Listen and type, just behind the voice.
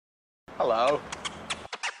Hello.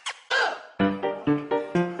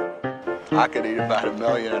 I could eat about 1.5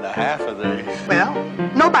 million of these. Well,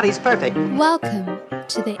 nobody's perfect. Welcome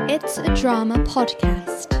to the It's a Drama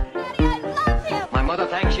podcast. Daddy, I love him. My mother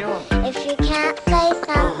thanks you. If you can't say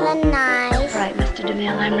something nice. All right, Mr.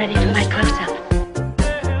 DeMille, I'm ready for my close-up.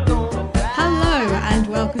 Hello and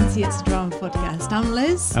welcome to It's a Drama podcast. I'm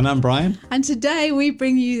Liz. And I'm Brian. And today we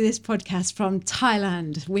bring you this podcast from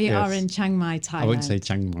Thailand. We are in Chiang Mai, Thailand. I wouldn't say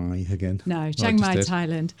Chiang Mai again. No, Chiang Mai,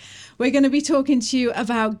 Thailand. We're going to be talking to you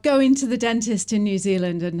about going to the dentist in New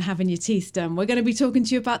Zealand and having your teeth done. We're going to be talking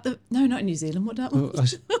to you about No, not in New Zealand. What that one?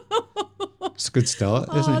 It's a good start,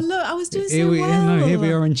 isn't it? Oh, look, I was doing so here well. Here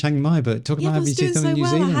we are in Chiang Mai, but talking about having your teeth done in New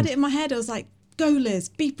Zealand. I had it in my head. I was like, go Liz,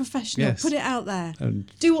 be professional, Yes. put it out there.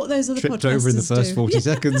 And do what those other tripped podcasters over in the first do. 40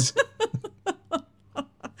 seconds.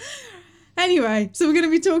 Anyway, so we're going to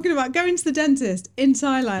be talking about going to the dentist in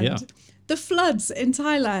Thailand, Yeah. the floods in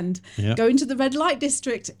Thailand, Yeah. going to the red light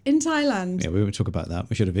district in Thailand, Yeah, we won't talk about that.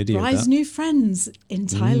 We should have videoed Bry's that. new friends in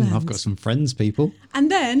Thailand. I've got some friends, people. And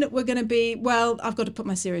then we're going to be, well, I've got to put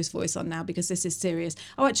my serious voice on now because this is serious.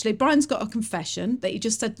 Oh, actually, Brian's got a confession that he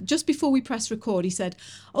just said, just before we press record, he said,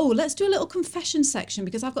 oh, let's do a little confession section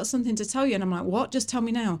because I've got something to tell you. And I'm like, what? Just tell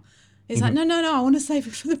me now. He's like, no, I want to save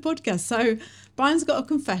it for the podcast. So Brian's got a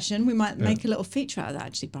confession. We might make a little feature out of that,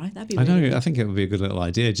 actually, Brian. That'd be really good. I think it would be a good little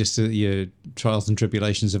idea, just your trials and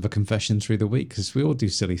tribulations of a confession through the week, because we all do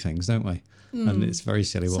silly things, don't we? And it's very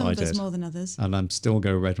silly what Some I of us did. more than others. And I'm still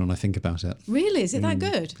go red when I think about it. Really? Is it that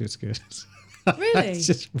good? It's good. Really? It's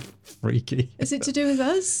just freaky. Is it to do with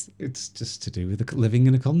us? It's just to do with living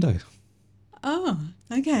in a condo. Oh,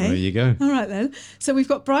 okay. There you go. All right then. So we've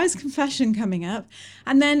got Bry's confession coming up.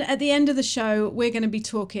 And then at the end of the show, we're going to be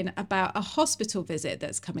talking about a hospital visit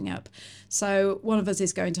that's coming up. So one of us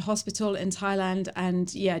is going to hospital in Thailand.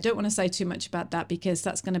 And yeah, I don't want to say too much about that because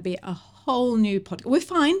that's going to be a whole new podcast. We're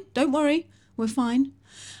fine. Don't worry. We're fine.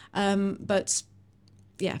 But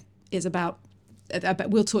yeah, it's about,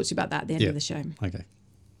 we'll talk to you about that at the end of the show. Okay.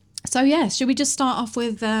 So yeah, should we just start off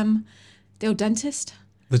with the old dentist?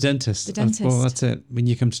 The dentist. The dentist. Well, that's it. When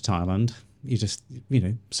you come to Thailand, you just,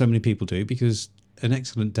 so many people do, because an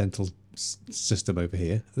excellent dental system over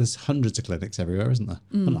here, there's hundreds of clinics everywhere, isn't there?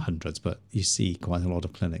 Well, not hundreds, but you see quite a lot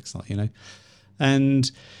of clinics,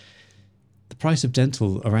 and the price of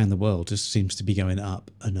dental around the world just seems to be going up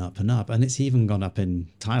and up and up. And it's even gone up in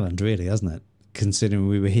Thailand, really, hasn't it? Considering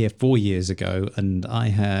we were here 4 years ago and I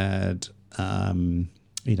had,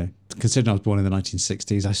 considering I was born in the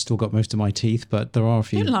 1960s, I still got most of my teeth, but there are a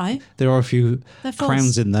few. Don't lie. There are a few They're false.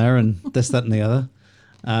 crowns in there, and this, that, and the other.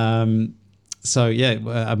 So yeah,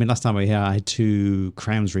 last time we were here, I had 2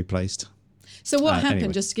 crowns replaced. So what happened,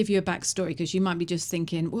 anyway. just to give you a backstory, because you might be just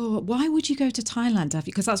thinking, well, why would you go to Thailand?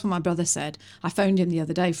 Because that's what my brother said. I phoned him the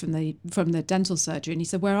other day from the dental surgery, and he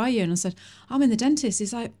said, where are you? And I said, I'm in the dentist.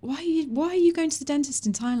 He's like, why are you going to the dentist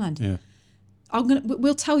in Thailand? Yeah.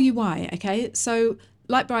 We'll tell you why, okay? So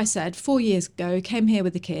like Bryce said, 4 years ago, came here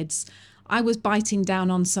with the kids. I was biting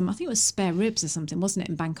down on some, I think it was spare ribs or something, wasn't it,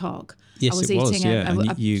 in Bangkok? Yes, I was it was, eating yeah.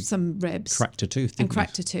 And you some ribs. Cracked a tooth, didn't And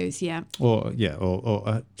cracked a tooth, yeah. Or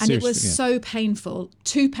And it was so painful.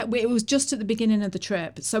 It was just at the beginning of the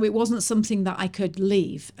trip. So it wasn't something that I could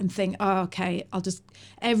leave and think, oh, okay, I'll just,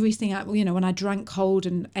 everything, when I drank cold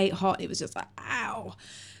and ate hot, it was just like, ow.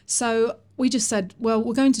 So we just said, well,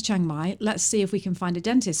 we're going to Chiang Mai. Let's see if we can find a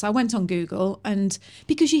dentist. So I went on Google, and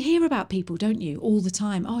because you hear about people, don't you, all the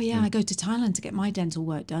time. Oh, yeah, I go to Thailand to get my dental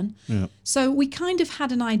work done. Yeah. So we kind of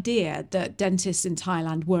had an idea that dentists in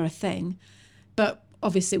Thailand were a thing, but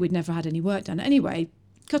obviously we'd never had any work done. Anyway,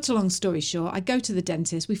 cut a long story short, I go to the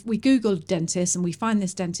dentist. We Googled dentist, and we find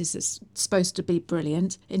this dentist that's supposed to be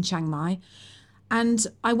brilliant in Chiang Mai. And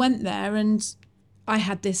I went there, and I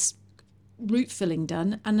had this root filling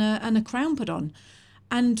done and a crown put on,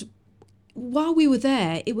 and while we were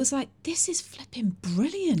there it was like, this is flipping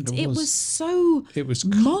brilliant. It was so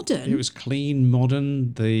modern. It was clean,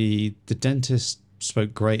 modern. The dentist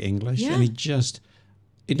spoke great English. Yeah. And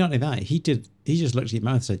not only that, he just looked at your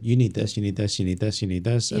mouth and said, you need this, you need this, you need this, you need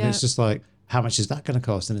this. And Yeah. it's just like, how much is that going to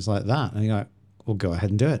cost? And it's like that, and you're like, well, go ahead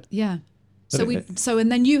and do it. Yeah.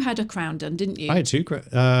 And then you had a crown done, didn't you? I had two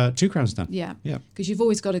crowns done. Yeah. Yeah. Because you've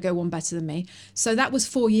always got to go one better than me. So that was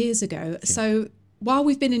 4 years ago. Yeah. So while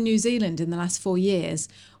we've been in New Zealand in the last 4 years,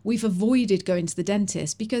 we've avoided going to the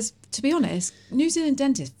dentist because, to be honest, New Zealand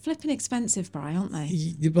dentists flipping expensive, Bri, aren't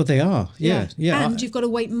they? Well, they are. Yeah. And you've got to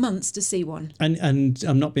wait months to see one. And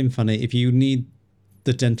I'm not being funny. If you need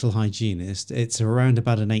the dental hygienist, it's around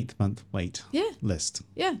about an 8-month wait list.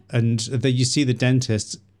 Yeah. And you see the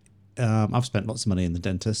dentist I've spent lots of money in the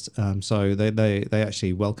dentist, so they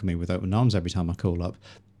actually welcome me with open arms every time I call up,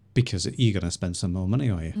 because you're going to spend some more money,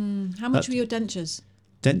 are you? How much were your dentures?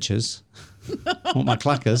 Dentures? Want my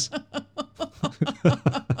clackers?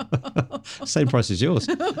 Same price as yours.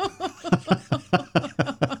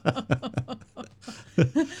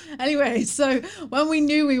 Anyway, so when we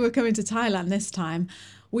knew we were coming to Thailand this time,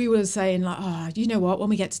 we were saying like, oh, you know what? When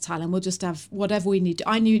we get to Thailand, we'll just have whatever we need.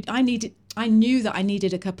 I knew that I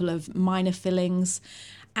needed a couple of minor fillings,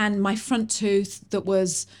 and my front tooth that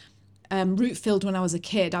was root filled when I was a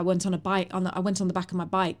kid. I went on a bike. I went on the back of my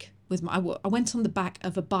bike with my. I went on the back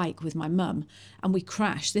of a bike with my mum, and we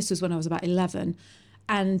crashed. This was when I was about 11,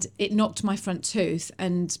 and it knocked my front tooth,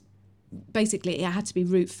 and basically it had to be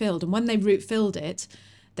root filled. And when they root filled it,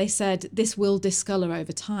 they said this will discolor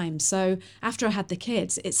over time. So after I had the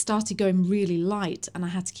kids, it started going really light, and I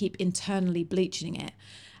had to keep internally bleaching it.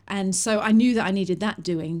 And so I knew that I needed that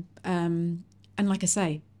doing. And like I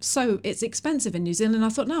say, so it's expensive in New Zealand. I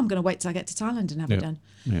thought, no, I'm going to wait till I get to Thailand and have it done.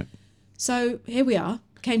 Yeah. So here we are.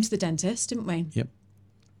 Came to the dentist, didn't we? Yep.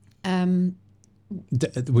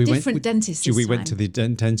 Different dentist this We went time. to the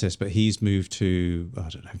dentist, but he's moved to, I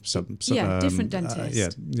don't know, different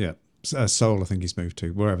dentist. Seoul, I think he's moved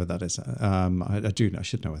to, wherever that is. I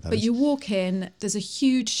should know where that But is. you walk in, there's a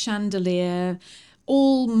huge chandelier,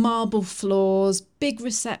 all marble floors, big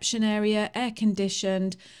reception area, air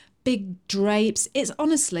conditioned, big drapes. It's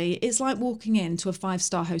like walking into a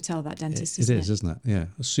 5-star hotel, that dentist, It is, isn't it? Yeah.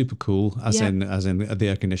 Super cool. As in the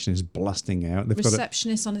air conditioning is blasting out. They've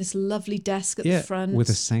Receptionist on this lovely desk at got the front. with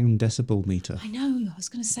a sound decibel meter. I know, I was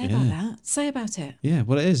going to say about that. Say about it. Yeah,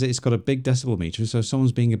 well, it is. It's got a big decibel meter, so if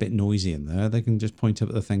someone's being a bit noisy in there, they can just point up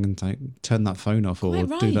at the thing and turn that phone off or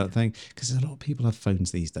Quite do right. that thing. Because a lot of people have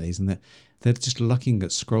phones these days, and they're just looking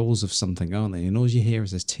at scrolls of something, aren't they? And all you hear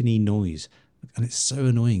is this tinny noise, and it's so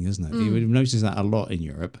annoying, isn't it? You would notice that a lot in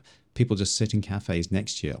Europe. People just sit in cafes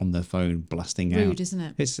next to you on their phone, blasting out. Rude, isn't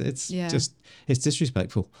it? It's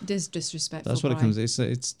disrespectful. It is disrespectful. That's what it comes.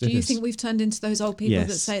 Do you think we've turned into those old people that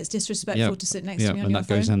Yes. say it's disrespectful to sit next to me on and your that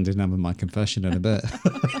goes phone? hand in hand with my confession in a bit.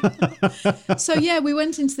 So yeah, we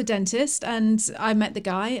went into the dentist, and I met the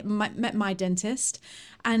guy, met my dentist,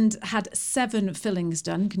 and had 7 fillings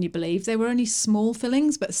done. Can you believe? They were only small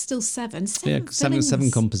fillings, but still 7. seven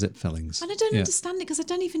fillings. composite fillings. And I don't understand it because I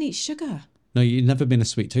don't even eat sugar. No, you've never been a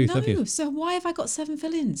sweet tooth, have No, you? so why have I got 7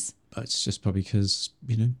 fillings? It's just probably because,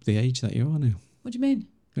 the age that you are now. What do you mean?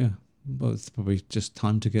 Yeah. Well, it's probably just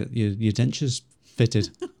time to get your dentures fitted.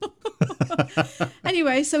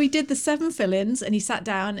 Anyway, so he did the 7 fill-ins, and he sat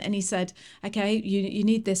down and he said, okay, you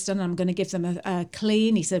need this done. I'm going to give them a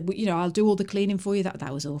clean. He said, I'll do all the cleaning for you.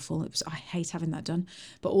 That was awful. I hate having that done.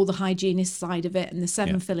 But all the hygienist side of it and the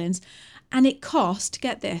 7 fill-ins. And it cost,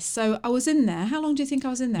 get this. So I was in there. How long do you think I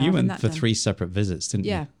was in there? You having went that for done? 3 separate visits, didn't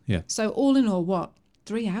Yeah. you? Yeah. So all in all, what?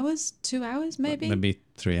 3 hours? 2 hours, maybe? Maybe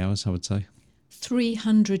 3 hours, I would say.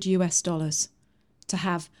 $300 to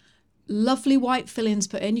have lovely white fill-ins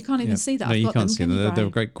put in. You can't even see that. No, I've you got can't them, see can them. you, They're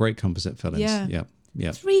Bri? great composite fillings. Yeah.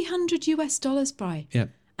 Yeah. $300, Bri. Yeah.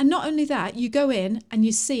 And not only that, you go in and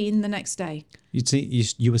you're seen the next day.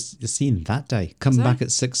 You were seen that day. Come back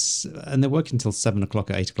at 6, and they're working until 7 o'clock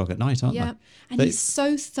or 8 o'clock at night, aren't Yeah. they? And he's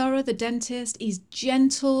so thorough, the dentist. He's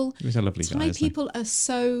gentle. He's a lovely guy, Thai isn't he? people are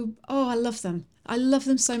so, I love them. I love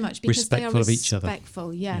them so much because Respectful they are of each other.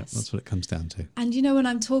 respectful, Yeah, yes. that's what it comes down to. And when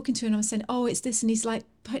I'm talking to him, I'm saying, it's this, and he's like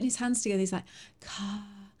putting his hands together. He's like, car.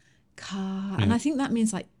 And I think that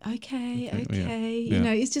means like, okay.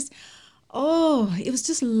 Yeah. It's just, it was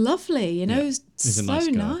just lovely. It was He's a so nice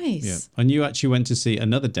guy. nice. Yeah. And you actually went to see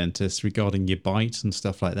another dentist regarding your bite and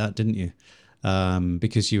stuff like that, didn't you?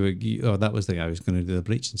 Because that was the guy who was going to do the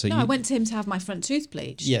bleaching. So I went to him to have my front tooth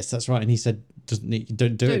bleached. Yes, that's right. And he said,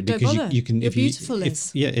 don't do it Don't because bother. you can. You're if beautiful, you,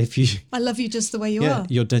 Liz. if you. I love you just the way you are.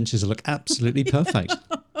 Your dentures will look absolutely perfect.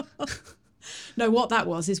 No, what that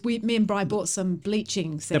was is me and Bri bought some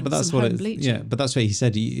bleaching things. Yeah, but that's some what home it. bleaching. Yeah, but that's what he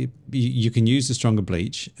said. You can use the stronger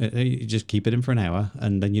bleach. You just keep it in for an hour,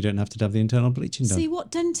 and then you don't have to have the internal bleaching done. See, what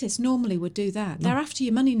dentists normally would do that? They're after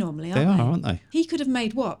your money normally, They aren't they? aren't they? He could have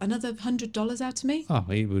made another $100 out of me? Oh,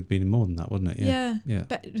 it would be more than that, wouldn't it? Yeah.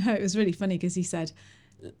 But no, it was really funny because he said,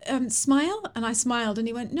 smile, and I smiled, and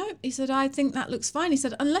he went, no. He said, I think that looks fine. He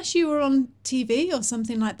said, unless you were on TV or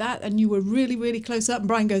something like that and you were really, really close up. And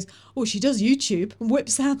Brian goes, she does YouTube, and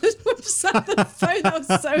whips out the phone. That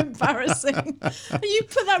was so embarrassing. And you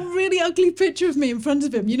put that really ugly picture of me in front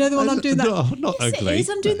of him. You know the one I'm doing that. No, not yes, ugly. It is.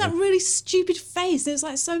 I'm doing that really stupid face. It was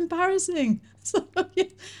like so embarrassing. So, yeah.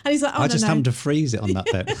 And he's like, I just happened to freeze it on that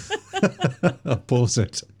bit. I'll pause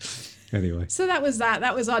it. Anyway. So that was that.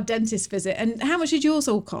 That was our dentist visit. And how much did yours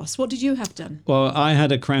all cost? What did you have done? Well, I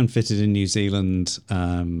had a crown fitted in New Zealand,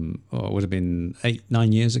 it would have been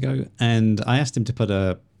 8-9 years ago, and I asked him to put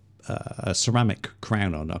a ceramic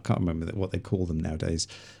crown on. I can't remember what they call them nowadays.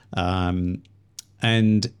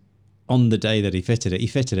 And on the day that he fitted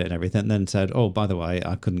it and everything, and then said, "Oh, by the way,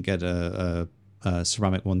 I couldn't get a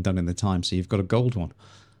ceramic one done in the time, so you've got a gold one."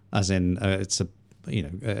 As in, it's a,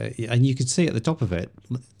 and you could see at the top of it.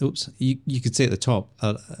 Oops, you could see at the top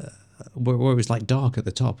where it was like dark at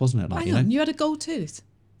the top, wasn't it? Like, Hang on, you had a gold tooth.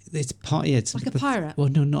 It's part, yeah, it's like a pirate. Well,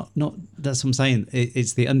 no, not. That's what I'm saying.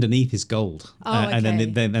 It's the underneath is gold, and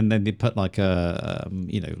then they put like a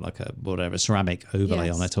like a whatever ceramic overlay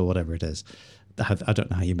on it or whatever it is. I don't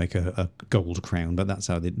know how you make a gold crown, but that's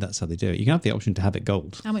how they do it. You can have the option to have it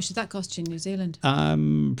gold. How much did that cost you in New Zealand?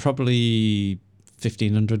 Probably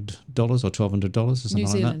 $1,500 or $1,200 or something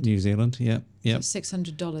like that. New Zealand, yeah.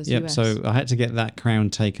 $600 Yep. US. So I had to get that crown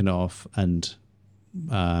taken off and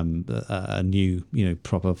a new,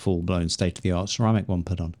 proper full blown state of the art ceramic one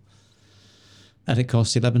put on. And it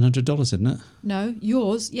cost $1,100, didn't it? No,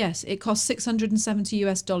 yours, yes, it cost $670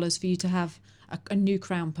 US for you to have a new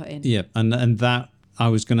crown put in. Yeah, and that I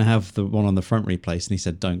was going to have the one on the front replaced, and he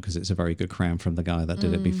said don't, because it's a very good crown from the guy that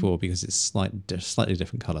did it before, because it's slightly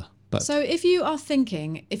different colour. But so if you are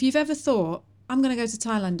thinking, if you've ever thought, I'm going to go to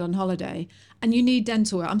Thailand on holiday and you need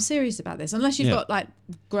dental work, I'm serious about this, unless you've got like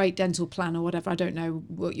great dental plan or whatever, I don't know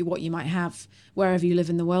what you might have wherever you live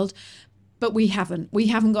in the world. But we haven't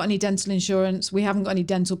got any dental insurance. We haven't got any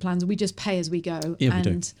dental plans. We just pay as we go. Yeah, we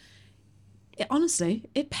do. Honestly,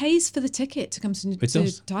 it pays for the ticket to come to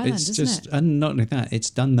Thailand, doesn't it? And not only that,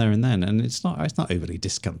 it's done there and then, and it's not overly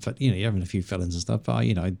discomfort. You're having a few fillings and stuff, but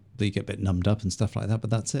you get a bit numbed up and stuff like that.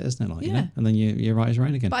 But that's it, isn't it? Like, and then you're right as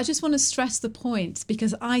rain again. But I just want to stress the point,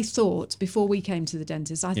 because I thought before we came to the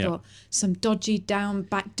dentist, I thought some dodgy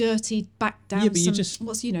dirty back down. Yeah, but you just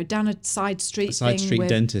down a side street with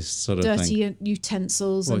dentist sort of dirty thing.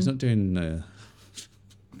 utensils. Well, he's not doing.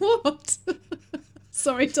 What?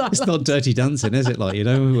 Sorry, Tyler. It's not Dirty Dancing, is it? Like,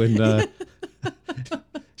 when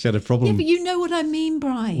she had a problem. Yeah, but you know what I mean,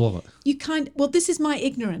 Bri. What? This is my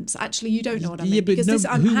ignorance. Actually, you don't know what I mean. Yeah, but because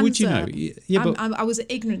who would you know? Yeah, but I was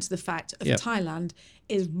ignorant to the fact of Thailand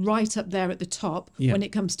is right up there at the top when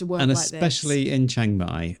it comes to work and like this. And especially in Chiang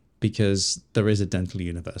Mai, because there is a dental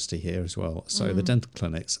university here as well. So the dental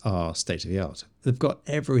clinics are state of the art. They've got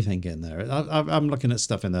everything in there. I'm looking at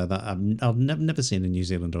stuff in there that I've never seen in New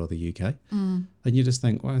Zealand or the UK. And you just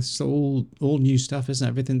think, well, it's all new stuff, isn't it?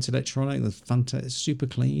 Everything's electronic. It's fantastic. It's super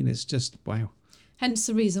clean. It's just, wow. Hence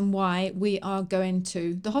the reason why we are going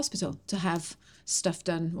to the hospital to have stuff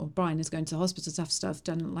done, or Brian is going to the hospital to have stuff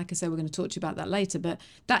done. Like I say, we're going to talk to you about that later, but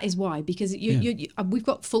that is why, because we've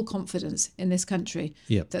got full confidence in this country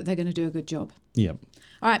that they're going to do a good job. Yep.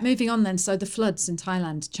 All right, moving on then. So the floods in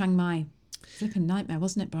Thailand, Chiang Mai, flipping nightmare,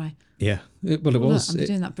 wasn't it, Brian? Yeah. It was. Look, I'm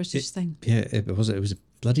doing that British thing. Yeah, it was. It was a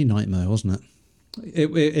bloody nightmare, wasn't it?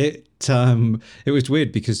 It was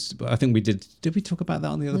weird, because I think we did we talk about that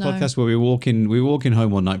on the other podcast, where we were walking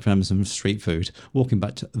home one night from some street food, walking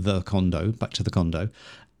back to the condo,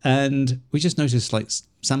 and we just noticed like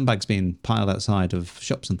sandbags being piled outside of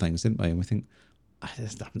shops and things, didn't we? And we think, I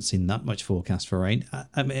just haven't seen that much forecast for rain.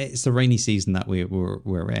 I mean, it's the rainy season that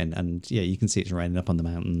we're in, and you can see it's raining up on the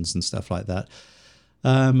mountains and stuff like that.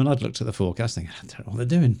 And I'd looked at the forecast thinking, I don't know what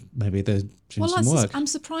they're doing. Maybe they're doing some work. I'm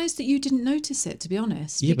surprised that you didn't notice it, to be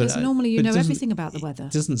honest, because normally you know everything about the weather.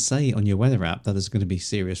 It doesn't say on your weather app that there's going to be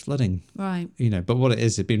serious flooding. Right. But what it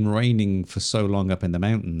is, it'd been raining for so long up in the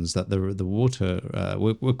mountains that the water,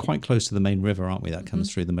 we're quite close to the main river, aren't we? That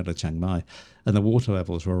comes through the middle of Chiang Mai. And the water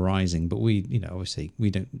levels were rising. But we, obviously, we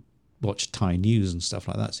don't watch Thai news and stuff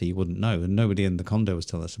like that, so you wouldn't know, and nobody in the condo was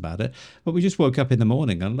telling us about it. But we just woke up in the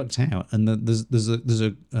morning and looked out, and there's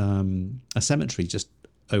a cemetery just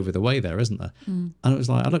over the way there, isn't there? And it was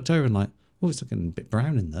like, I looked over and like, oh, it's looking a bit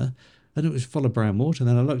brown in there, and it was full of brown water. And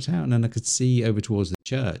then I looked out, and then I could see over towards the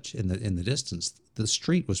church in the distance. The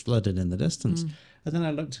street was flooded in the distance, and then I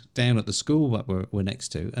looked down at the school that we're next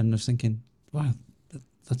to, and I was thinking, wow.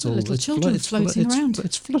 That's all. Little children floating around.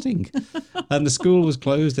 It's flooding, and the school was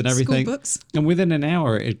closed and everything. School books. And within an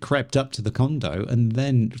hour, it crept up to the condo and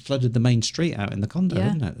then flooded the main street out in the condo,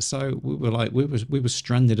 didn't it? So we were like, we were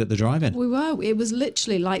stranded at the drive-in. We were. It was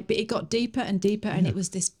literally like, but it got deeper and deeper, and it was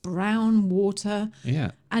this brown water.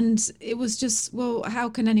 Yeah. And it was just, well, how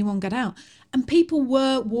can anyone get out? And people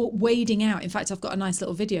were wading out. In fact, I've got a nice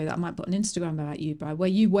little video that I might put on Instagram about you, Bri, where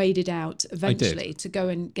you waded out eventually to go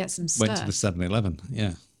and get some stuff. Went to the 7-Eleven,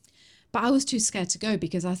 yeah. But I was too scared to go,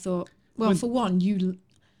 because I thought, well, for one,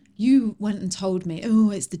 You went and told me,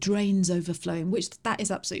 oh, it's the drains overflowing, which that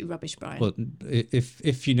is absolutely rubbish, Brian. Well,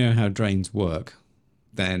 if you know how drains work,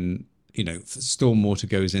 then stormwater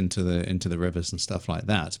goes into the rivers and stuff like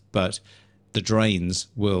that. But the drains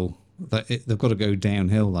they've got to go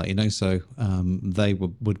downhill, so they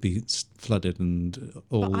would be flooded and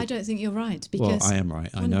all. But I don't think you're right, because I am right.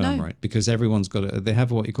 I know I'm right, because everyone's they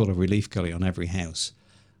have what you call a relief gully on every house,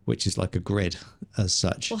 which is like a grid as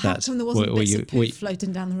such. Well, how come there wasn't bits of poop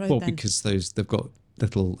floating down the road? Well, then? because they've got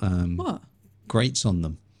little what? grates on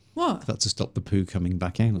them. What? That's to stop the poo coming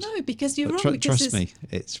back out. No, because you're wrong. Trust me,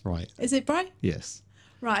 it's right. Is it, Brian? Yes.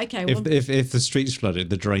 Right. Okay. Well, if the street's flooded,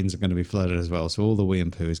 the drains are going to be flooded as well. So all the wee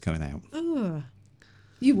and poo is coming out. oh,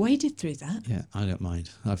 you waded through that. Yeah, I don't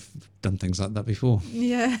mind. I've done things like that before.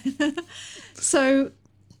 Yeah. So,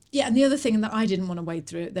 yeah, and the other thing that I didn't want to wade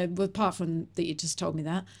through, apart from that you just told me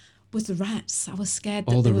that, was the rats. I was scared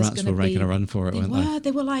that All the there was rats gonna were making a run for it, weren't they?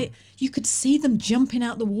 They were like, you could see them jumping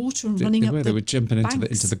out the water and running up. They were jumping into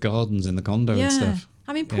banks. the gardens in the condo and stuff.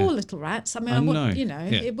 I mean, poor little rats. I mean, I know.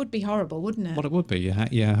 It would be horrible, wouldn't it? What it would be,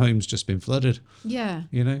 your home's just been flooded. Yeah.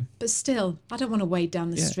 But still, I don't want to wade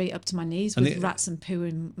down the street up to my knees with rats and poo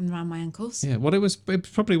around my ankles. Yeah. Well, it was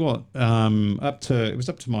probably up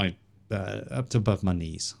to my up to above my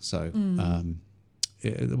knees. So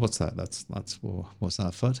what's that? That's what's that,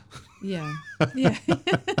 a foot? Yeah. Yeah.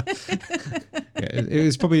 It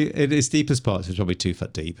was probably in its deepest parts. It was probably 2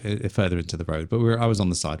 foot deep, further into the road. But I was on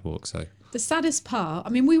the sidewalk, so. The saddest part, I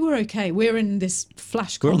mean, we were okay. We're in this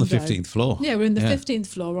flash condo. We're on the 15th floor. Yeah, we're in the 15th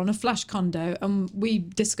floor on a flash condo, and we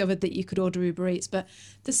discovered that you could order Uber Eats. But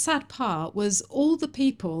the sad part was all the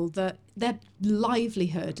people that their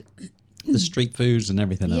livelihood, the street foods and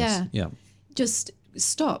everything else. Yeah. Just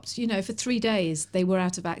stopped. For 3 days they were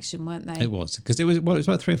out of action, weren't they? It was, because it was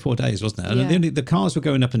about 3 or 4 days, wasn't it? And the cars were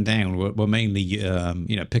going up and down were mainly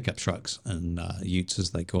pickup trucks and utes,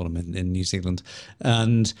 as they call them in New Zealand,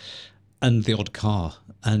 and the odd car,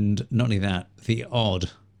 and not only that, the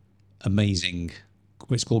odd amazing,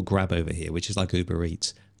 it's called Grab over here, which is like Uber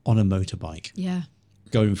Eats on a motorbike. Yeah.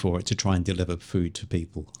 Going for it to try and deliver food to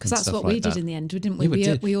people. Because that's what we did in the end, didn't we?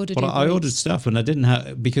 Yeah, we ordered. Well, I Uber ordered Eats. stuff, and I didn't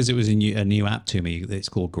have, because it was a new app to me. It's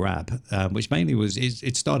called Grab, which mainly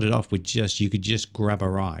it started off with you could just grab a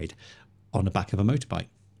ride on the back of a motorbike.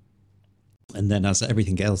 And then, as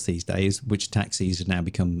everything else these days, which taxis have now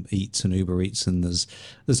become Eats and Uber Eats, and there's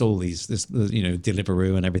all there's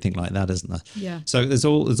Deliveroo and everything like that, isn't there? Yeah. So there's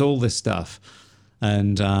all this stuff,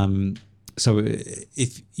 and so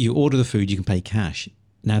if you order the food, you can pay cash.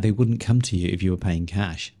 Now, they wouldn't come to you if you were paying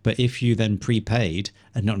cash, but if you then prepaid,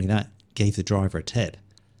 and not only that, gave the driver a tip,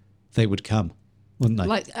 they would come, wouldn't they?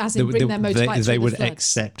 Like, as in bring their motorbike they through would the flood.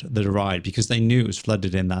 accept the ride, because they knew it was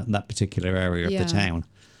flooded in that particular area of the town.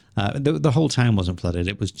 The whole town wasn't flooded;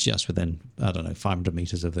 it was just within 500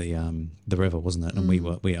 meters of the river, wasn't it? And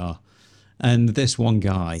we are, and this one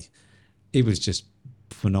guy, it was just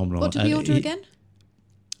phenomenal. What did we order again?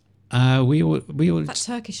 We ordered That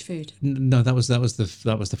Turkish food. No, that was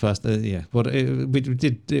the first. What we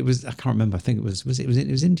did, it was, I can't remember. I think it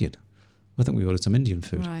was Indian. I think we ordered some Indian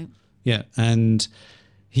food. Right. Yeah, and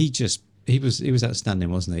he was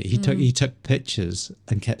outstanding, wasn't he? He took pictures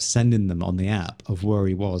and kept sending them on the app of where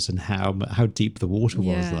he was and how deep the water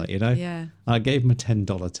was. Yeah. I gave him a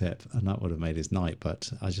 $10 tip, and that would have made his night.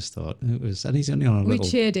 But I just thought it was, and he's only on a little. We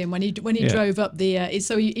cheered him when he drove up the.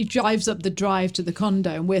 So he drives up the drive to the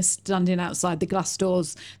condo, and we're standing outside the glass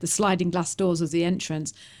doors, the sliding glass doors of the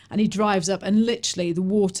entrance, and he drives up, and literally the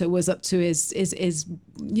water was up to his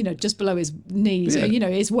just below his knees,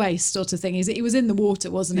 his waist sort of thing. He was in the water,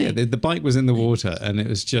 wasn't he? Yeah, the bike was in the water, and it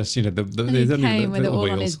was just and he came with it all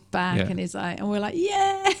on his back, and he's like, and we're like,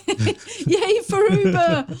 yeah, yay for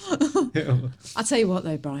Uber. I'll tell you what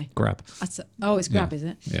though, Bri. Grab. It's Grab, is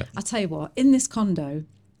it? Yeah. I'll tell you what, in this condo,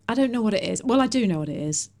 I don't know what it is. Well, I do know what it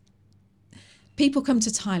is. People come to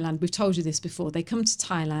Thailand, we've told you this before, they come to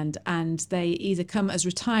Thailand and they either come as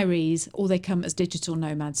retirees or they come as digital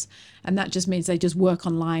nomads. And that just means they just work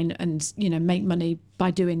online and, make money by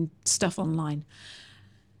doing stuff online.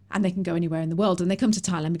 And they can go anywhere in the world, and they come to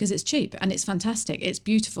Thailand because it's cheap and it's fantastic. It's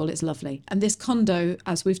beautiful. It's lovely. And this condo,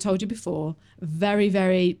 as we've told you before, very,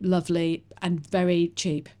 very lovely and very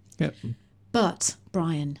cheap. Yeah. But,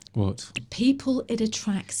 Brian, What? people it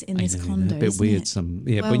attracts in this condo, a bit isn't weird.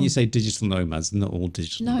 it? When you say digital nomads, not all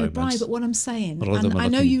digital No, nomads. Brian, but what I'm saying, A lot of them and are I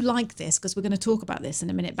know looking- you like this because we're going to talk about this in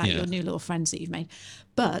a minute about Yeah. your new little friends that you've made,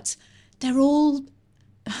 but they're all,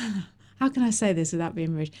 how can I say this without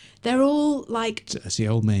being rude? They're all like, That's the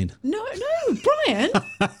old man. no, Brian,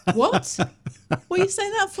 what? What are you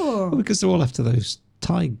saying that for? Well, because they're all after those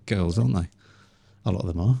Thai girls, aren't they? A lot of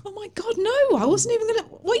them are. Oh my God, no! I wasn't even gonna.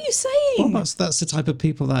 What are you saying? Well, that's the type of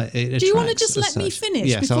people that it Do you want to attracts just as let me such. finish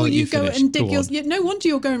Yes, I'll before let you go finish. and dig Go your? on. No wonder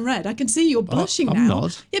you're going red. I can see you're blushing I'm now.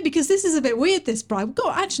 not. Yeah, because this is a bit weird. This, Brian. Go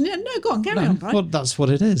on, actually, no, go on, carry on, Brian. Well, that's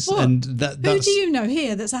what it is. What? And Who that's... do you know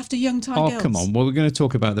here that's after young Thai Oh, girls? come on. Well, we're going to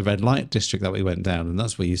talk about the red light district that we went down, and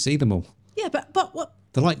that's where you see them all. Yeah, but what?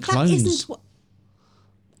 They're like That clones. isn't what.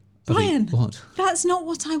 Brian, What? that's not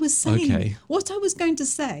what I was saying. Okay. What I was going to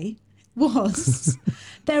say was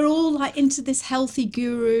they're all like into this healthy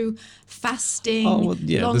guru, fasting, Oh, well,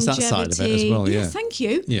 yeah, there's longevity. that side of it as well, yeah. Thank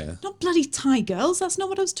you. Yeah. Not bloody Thai girls. That's not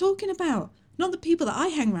what I was talking about. Not the people that I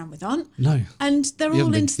hang around with aren't. No. And they're You haven't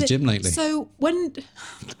all been into to the gym lately. So when,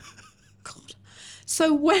 God,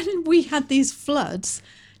 so when we had these floods,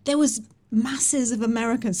 there was masses of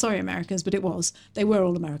Americans. Sorry, Americans, but they were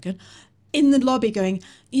all American. In the lobby going,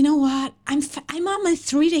 you know what? I'm on my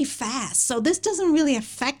 3-day fast, so this doesn't really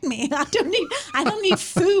affect me. I don't need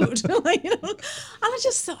food. Like, you know? And I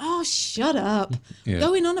just thought, oh, shut up. Yeah.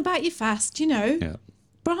 Going on about your fast, you know. Yeah.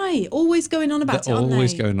 Right, always going on about They're it, aren't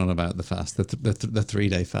always they? going on about the fast, the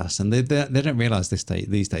 3-day fast, and they don't realise these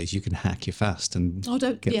days you can hack your fast and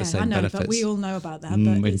get the same I know, benefits but we all know about that.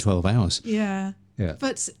 in But 12 hours. yeah. Yeah.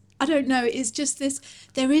 But I don't know. It's just this.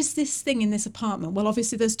 There is this thing in this apartment. Well,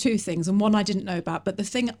 obviously there's two things, and one I didn't know about. But the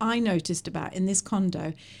thing I noticed about in this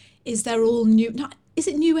condo is they're all new. Not, is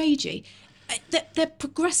it new agey? They're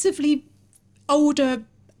progressively older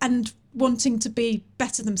and wanting to be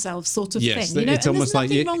better themselves, sort of Yes, thing. You know, it's and almost there's like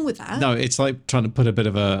nothing wrong with that. No, it's like trying to put a bit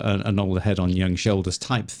of an older head on young shoulders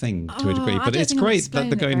type thing to a degree. I But don't it's think I'm great that they're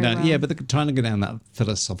explaining it going very down. well. Yeah, but they're trying to go down that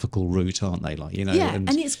philosophical route, aren't they? Like, you know. Yeah, and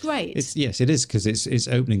it's great. Yes, it is, because it's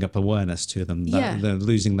opening up awareness to them. That Yeah. they're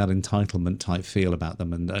losing that entitlement type feel about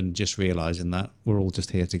them, and just realizing that we're all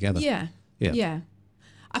just here together. Yeah. Yeah. Yeah.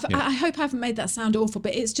 I hope I haven't made that sound awful,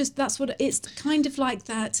 but it's just that's what it's kind of like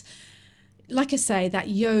that. Like I say, that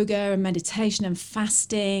yoga and meditation and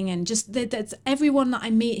fasting and just that's everyone that I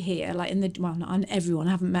meet here, like not everyone,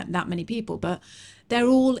 I haven't met that many people, but they're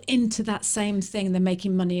all into that same thing. They're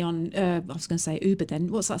making money on, I was going to say Uber then.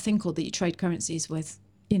 What's that thing called that you trade currencies with?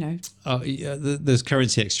 You know. Oh, yeah, there's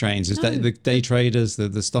currency exchange. There's the day traders,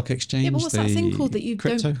 the stock exchange. Yeah, but what's that thing called that you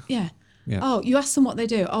crypto? don't? Yeah. Yeah. Oh, you ask them what they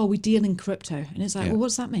do. Oh, we deal in crypto. And it's like, Yeah. well, what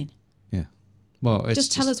does that mean? Yeah. Well, it's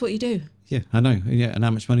Just tell us what you do. Yeah, I know. Yeah, and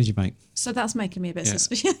how much money do you make? So that's making me a bit Yeah.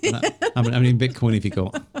 suspicious. How many Bitcoin have you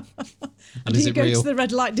got? And Do is you it go real? to the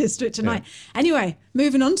red light district tonight? Anyway,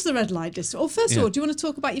 moving on to the red light district. Well, first of Yeah. all, do you want to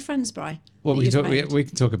talk about your friends, Bri? Well, that we you've can, talk, made? we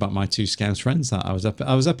can talk about my two Scouts friends that I was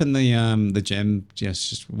up in the gym,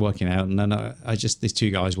 just working out, and then I just these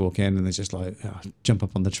two guys walk in and they're just like jump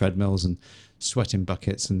up on the treadmills and sweating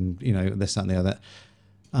buckets and this, that, and the other,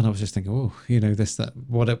 and I was just thinking, oh, this, that,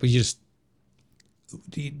 whatever. You just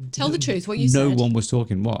Tell the truth, what you no said. one was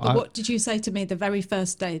talking. What did you say to me the very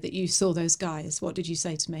first day that you saw those guys? What did you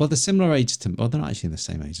say to me? Well, they're similar age to me. Well, they're not actually the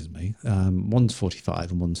same age as me. One's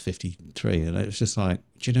 45 and one's 53. And it was just like,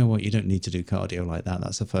 do you know what? You don't need to do cardio like that.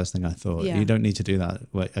 That's the first thing I thought. Yeah. You don't need to do that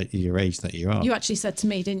at your age that you are. You actually said to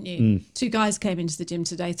me, didn't you? Two guys came into the gym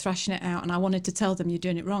today thrashing it out, and I wanted to tell them you're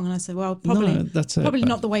doing it wrong. And I said, well, probably, No, that's it. probably But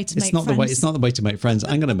not the way to it's make not friends. The way, it's not the way to make friends.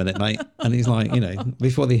 Hang on a minute, mate. And he's like,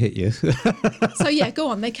 before they hit you. So yeah, go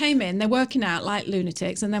on. They came in, they're working out like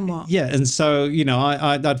lunatics, and then what? Yeah, and so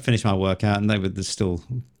I'd finished my workout, and they were still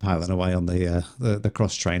piling away on the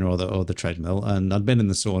cross trainer or the treadmill, and I'd been in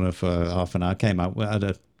the sauna for half an hour. Came out, had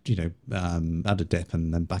a dip,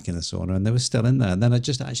 and then back in the sauna, and they were still in there. And then I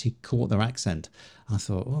just actually caught their accent. I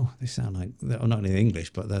thought, oh, they sound like they're not only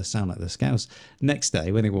English, but they sound like the Scouts. Next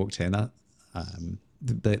day when they walked in,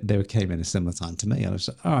 they came in a similar time to me, and I was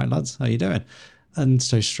like, all right, lads, how you doing? And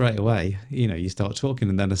so straight away, you start talking,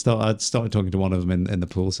 and then I started talking to one of them in the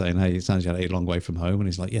pool, saying, "Hey, it sounds like you're a long way from home." And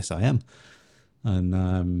he's like, "Yes, I am."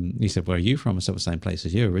 And he said, "Where are you from?" I said, "The same place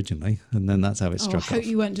as you originally." And then that's how it Oh, I struck hope off.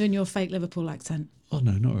 you weren't doing your fake Liverpool accent. Oh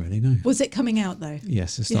no, not really. No. Was it coming out though?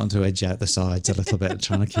 Yes, it's starting to edge out the sides a little bit,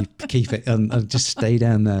 trying to keep it and just stay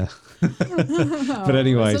down there. But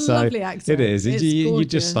anyway, it's a so lovely accent. it is. It's You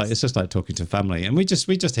just gorgeous. it's just like talking to family, and we just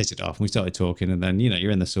hit it off, and we started talking, and then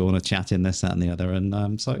you're in the sauna chatting this, that, and the other,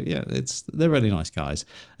 and so yeah, they're really nice guys,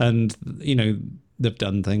 and they've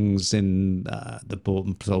done things in the bought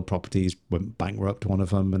and sold properties, went bankrupt, one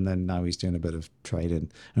of them, and then now he's doing a bit of trading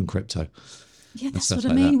and crypto. Yeah, that's stuff what I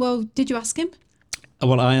like mean. that. Well, did you ask him?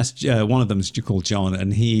 Well, I asked one of them is called John,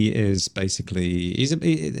 and he is basically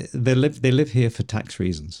they live here for tax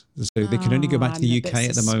reasons, so they can only go back to the UK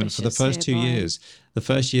at the moment for the first 2 years. The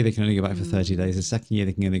first year they can only go back for 30 days. The second year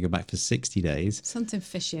they can only go back for 60 days. Something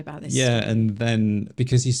fishy about this. Yeah, story. and then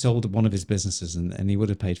because he sold one of his businesses and he would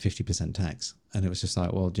have paid 50% tax, and it was just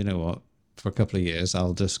like, well, do you know what? For a couple of years,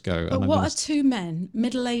 I'll just go. But what are two men,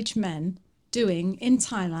 middle-aged men, doing in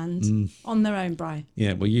Thailand on their own, Bri?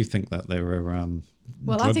 Yeah, well, you think that they were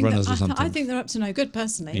Well, I drug think runners or something. I think they're up to no good,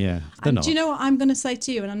 personally. Yeah, they're And not. do you know what I'm going to say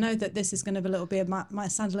to you? And I know that this is going to be a little bit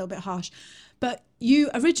might sound a little bit harsh, but you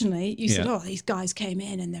originally said, "Oh, these guys came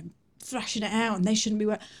in and they're thrashing it out, and they shouldn't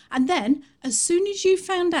be." And then, as soon as you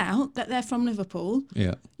found out that they're from Liverpool,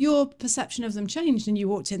 your perception of them changed, and you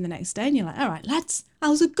walked in the next day, and you're like, "All right, lads,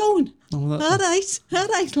 how's it going? Oh, all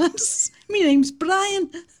right, lads. My name's Brian.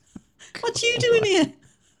 What you doing here?"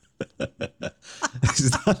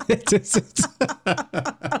 Is that it? Is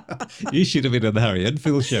it? You should have been on the Harry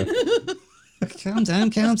Enfield show. Calm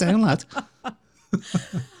down, lad.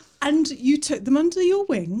 And you took them under your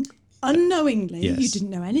wing unknowingly. Yes. You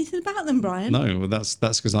didn't know anything about them, Brian. No, well, that's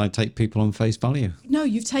because I take people on face value. No,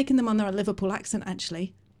 you've taken them on their Liverpool accent,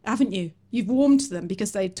 actually, haven't you? You've warmed to them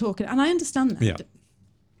because they talk, and I understand that. Yeah.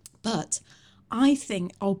 But I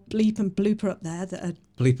think I'll bleep and blooper up there that are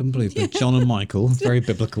Bleep and blooper. John and Michael, very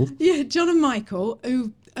biblical. Yeah, John and Michael,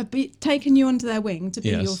 who have taken you under their wing to be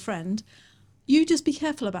your friend. You just be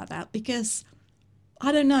careful about that because,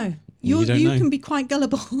 I don't know, you can be quite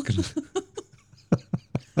gullible.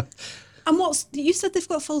 And you said they've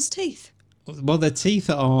got false teeth. Well, their teeth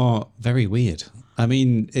are very weird. I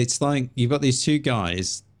mean, it's like you've got these two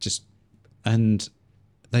guys and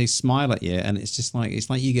they smile at you, and it's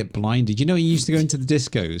like you get blinded. You know, you used to go into the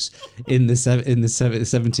discos in the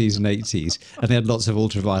 70s and 80s, and they had lots of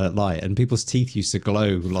ultraviolet light, and people's teeth used to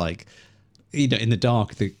glow like, you know, in the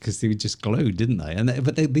dark because they would just glow, didn't they?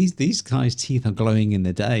 But these guys' teeth are glowing in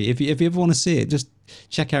the day. If you ever want to see it, just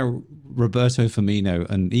check out Roberto Firmino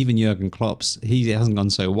and even Jurgen Klopp's. He hasn't gone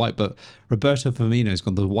so white, but Roberto Firmino's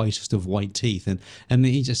got the whitest of white teeth, and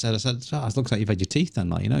he just said, it looks like you've had your teeth done,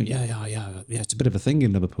 like, you know, yeah. It's a bit of a thing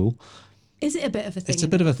in Liverpool. Is it a bit of a thing? It's a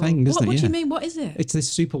bit of a thing, isn't it? What do you mean? What is it? It's this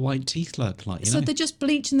super white teeth look, like, you know. So they're just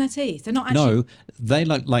bleaching their teeth. They're not actually. No, they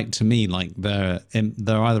look like, to me, like they're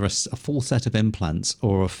either a full set of implants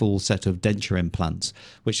or a full set of denture implants,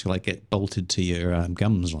 which like get bolted to your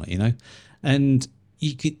gums, like, you know, and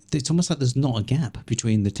it's almost like there's not a gap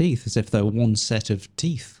between the teeth, as if they're one set of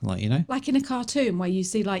teeth, like, you know, like in a cartoon where you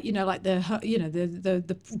see, like, you know, like the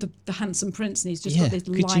handsome prince, and he's just got this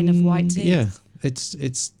line of white teeth. Yeah,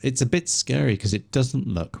 it's a bit scary because they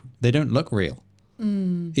don't look real.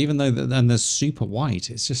 Even though they're super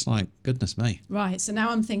white, it's just like, goodness me. Right, so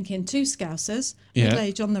now I'm thinking two Scousers,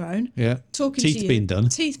 middle-aged on their own, talking Teeth to you.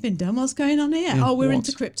 Teeth been done. What's going on here? Yeah, we're what?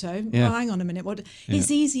 into crypto. Yeah. Well, hang on a minute.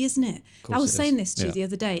 It's easy, isn't it? I was saying this to you the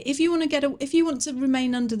other day. If you want to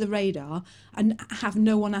remain under the radar and have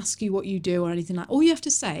no one ask you what you do or anything like, all you have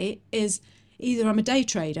to say is either I'm a day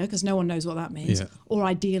trader, because no one knows what that means, or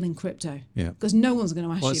I deal in crypto, because no one's going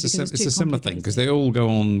to ask you because it's a similar thing, because they all go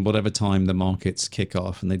on whatever time the markets kick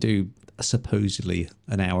off, and they do supposedly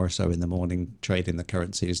an hour or so in the morning trading the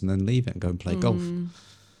currencies and then leave it and go and play golf.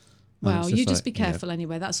 Well, you just be careful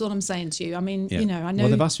anyway. That's all I'm saying to you. I mean, you know, I know.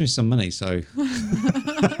 Well, they've asked me some money, so.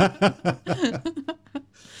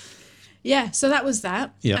 Yeah, so that was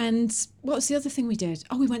that. Yeah. And what was the other thing we did?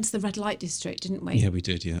 Oh, we went to the red light district, didn't we? Yeah, we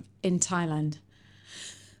did, yeah. In Thailand.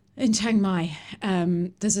 In Chiang Mai.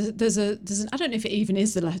 There's an I don't know if it even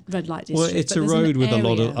is the red light district. Well, it's a road with a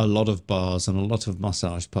lot of bars and a lot of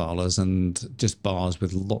massage parlours and just bars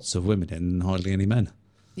with lots of women in and hardly any men.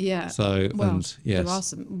 Yeah. So, well, and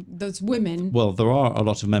yes. there's women. Well, there are a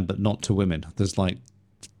lot of men, but not to women. There's like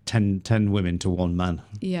 10 women to one man.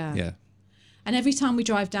 Yeah. Yeah. And every time we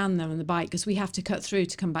drive down there on the bike, because we have to cut through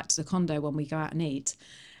to come back to the condo when we go out and eat,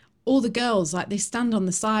 all the girls, like, they stand on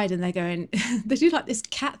the side and they're going, they do like this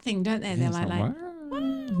cat thing, don't they? And they're like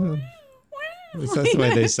that's the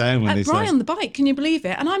way they sound when they say. Brian on the bike, can you believe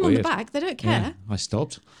it? And I'm on the Weird. back, they don't care. Yeah, I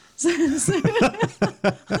stopped. So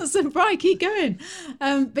Brian, keep going.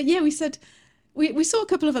 But yeah, we said, we saw a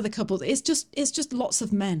couple of other couples. It's just lots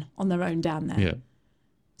of men on their own down there. Yeah.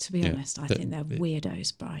 To be honest, I think they're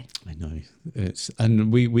weirdos, Brian. I know.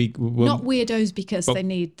 And we not weirdos because they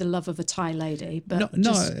need the love of a Thai lady, but do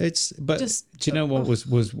you know what was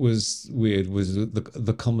weird was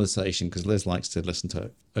the conversation, because Liz likes to listen to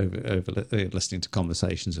listening to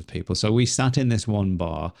conversations of people. So we sat in this one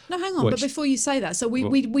bar. No, hang on. But before you say that, so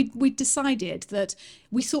we decided that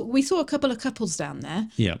we saw a couple of couples down there.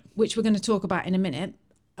 Yeah. Which we're going to talk about in a minute,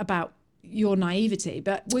 about your naivety.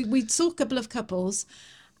 But we saw a couple of couples,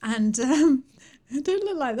 and don't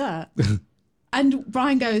look like that. And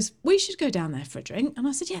Brian goes, we should go down there for a drink. And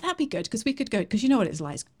I said, yeah, that'd be good, because we could go, because you know what it's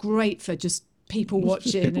like. It's great for just people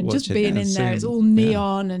watching and just being in there. It's all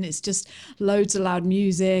neon and it's just loads of loud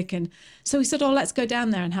music. And so we said, oh, let's go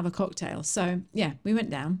down there and have a cocktail. So yeah, we went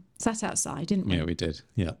down, sat outside, didn't we? Yeah, we did.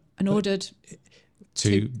 Yeah. And ordered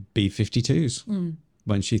two B-52s.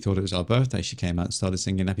 When she thought it was our birthday, she came out and started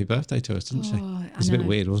singing happy birthday to us, didn't she? It was a bit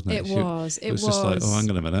weird, wasn't it? It was. It was just like, oh, hang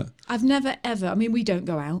on a minute. I've never, ever, I mean, we don't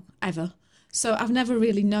go out, ever. So I've never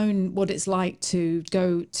really known what it's like to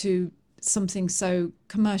go to something so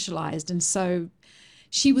commercialised. And so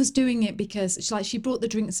she was doing it because she brought the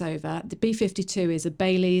drinks over. The B-52 is a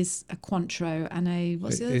Bailey's, a Cointreau, and a,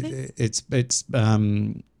 what's the other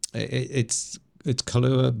thing? It's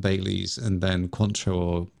Kahlua, Bailey's, and then Cointreau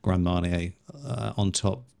or Grand Marnier on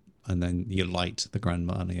top, and then you light the Grand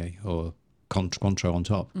Marnier or Cointreau on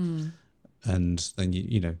top. And then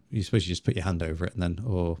you're supposed to just put your hand over it and then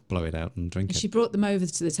or blow it out and drink it. She brought them over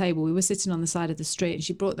to the table. We were sitting on the side of the street, and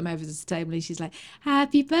she brought them over to the table, and she's like,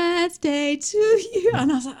 happy birthday to you.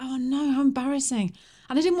 And I was like, oh no, how embarrassing.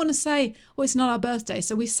 And I didn't want to say, oh, it's not our birthday.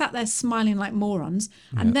 So we sat there smiling like morons.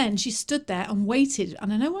 And then she stood there and waited.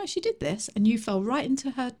 And I know why she did this. And you fell right into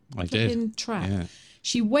her flipping trap. Yeah.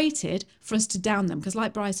 She waited for us to down them, because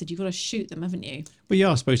like Bryce said, you've got to shoot them, haven't you? But you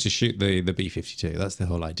are supposed to shoot the B-52. That's the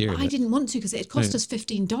whole idea of it. I didn't want to, because it cost us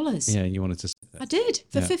 $15. Yeah, you wanted to. I did.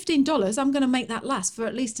 For $15, I'm going to make that last for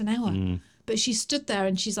at least an hour. But she stood there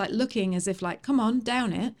and she's like looking as if like, come on,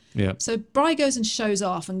 down it. Yeah. So Bri goes and shows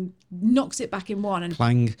off and knocks it back in one and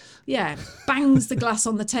clang. Yeah, bangs the glass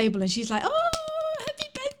on the table, and she's like, oh, happy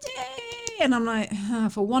birthday. And I'm like,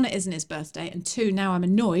 for one, it isn't his birthday, and two, now I'm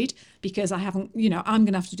annoyed because I haven't, I'm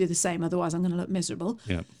going to have to do the same, otherwise I'm going to look miserable.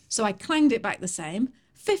 Yeah. So I clanged it back the same.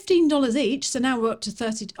 $15 each, so now we're up to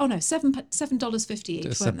 $7.50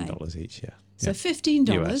 each, weren't they? $7 each, yeah. So $15.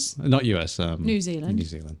 US. Not US. New Zealand. New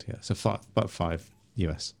Zealand, yeah. So about $5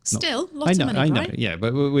 US. Still, lots of money, I know, right? yeah,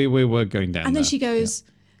 but we were going down. And then there. she goes,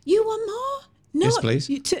 you want more? No. Yes, please.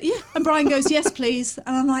 Yeah. And Brian goes, yes, please.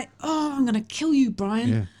 And I'm like, oh, I'm going to kill you, Brian.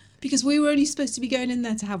 Yeah. Because we were only supposed to be going in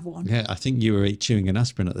there to have one. Yeah, I think you were chewing an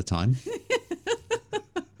aspirin at the time.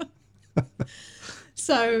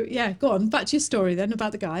 So yeah, go on. Back to your story then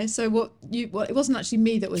about the guy. So it wasn't actually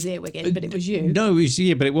me that was earwigging, but it was you. No,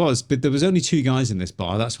 it was. But there was only two guys in this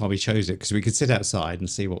bar. That's why we chose it, because we could sit outside and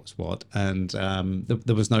see what was what. And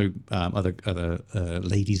there was no other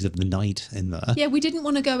ladies of the night in there. Yeah, we didn't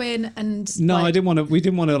want to go in and. No, I didn't want to. We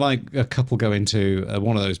didn't want to like a couple go into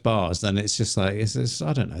one of those bars. Then it's just like it's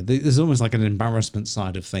I don't know. There's almost like an embarrassment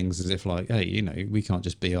side of things, as if like, hey, we can't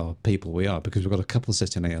just be our people. We are, because we've got a couple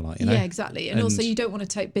sitting here, like Yeah, exactly. And also you don't want to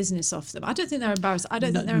take business off them. I don't think they're embarrassed. I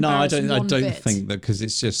don't think they're embarrassed. I don't think that, because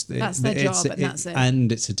it's just that's their job, and that's it.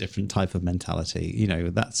 And it's a different type of mentality.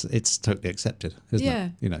 It's totally accepted, isn't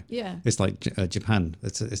it? Yeah. It's like Japan.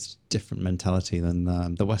 It's a different mentality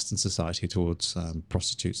than the Western society towards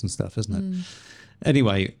prostitutes and stuff, isn't it?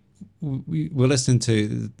 Anyway, we're listening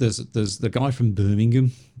to there's the guy from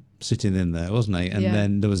Birmingham sitting in there, wasn't he? And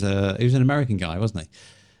then there was he was an American guy, wasn't he?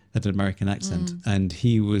 Had an American accent, and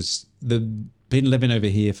he was been living over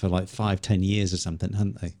here for like 5-10 years or something,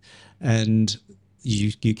 hadn't they? And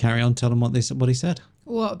you carry on telling what he said.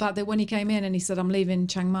 What about when he came in and he said, I'm leaving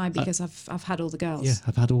Chiang Mai because I've had all the girls. Yeah,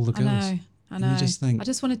 I've had all the girls. I know. You just think, I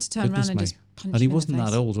just wanted to turn around and just punch him. And he wasn't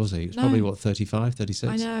that old, was he? He was probably 35,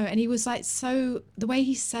 36. I know. And he was like the way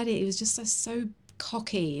he said it, he was just so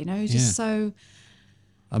cocky, just so.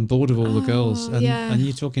 I'm bored of all the girls. And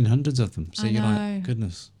you're talking hundreds of them. So you're like,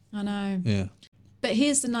 goodness. I know. Yeah. But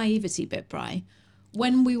here's the naivety bit, Bri.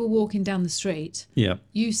 When we were walking down the street,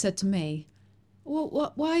 you said to me,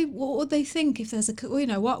 "What? Why? What would they think if there's a?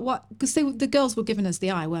 What? Because the girls were giving us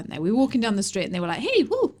the eye, weren't they? We were walking down the street and they were like, "Hey,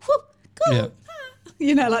 woo, woo, go!"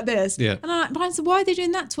 Like this. Yeah. And I'm like, Brian said, "Why are they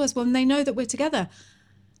doing that to us when they know that we're together?"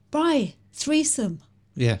 Bri, threesome.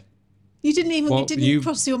 Yeah. You didn't even it didn't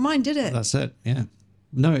cross your mind, did it? That's it. Yeah.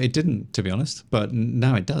 No, it didn't, to be honest. But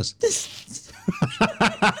now it does.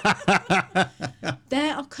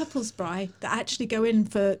 There are couples, Bri, that actually go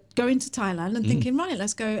into Thailand and thinking, right,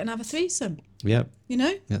 let's go and have a threesome. Yeah.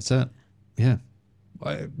 That's it. Yeah.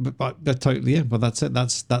 But totally, yeah. Well, that's it.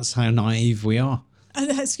 That's how naive we are.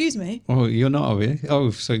 Excuse me. Oh, you're not, are you? Oh,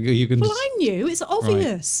 so you can. Well, I knew. It's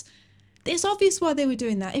obvious. Right. It's obvious why they were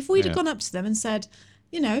doing that. If we'd have gone up to them and said,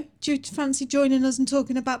 do you fancy joining us and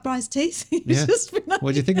talking about Bri's teeth?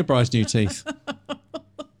 What do you think of Bri's new teeth?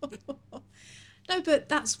 No, but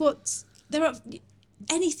that's what there are.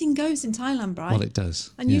 anything goes in Thailand, Brian. Well, it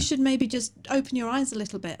does. And you should maybe just open your eyes a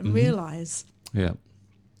little bit and realise. Yeah.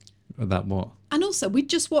 That what? And also, we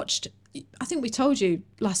just watched, I think we told you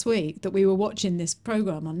last week that we were watching this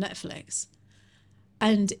programme on Netflix.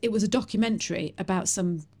 And it was a documentary about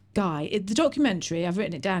some guy. The documentary, I've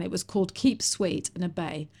written it down, it was called Keep Sweet and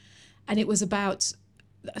Obey. And it was about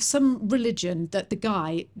some religion that the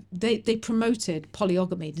guy, they promoted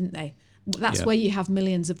polygamy, didn't they? That's where you have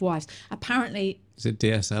millions of wives. Apparently, is it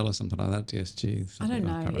DSL or something like that? DSG? I don't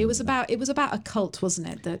know. It was about a cult, wasn't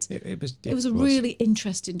it? That it was a was. really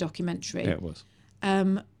interesting documentary. Yeah, it was.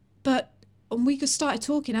 But and we started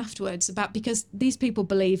talking afterwards about, because these people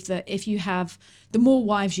believe that if you have, the more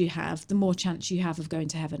wives you have, the more chance you have of going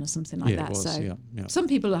to heaven or something like that. It was, so yeah. some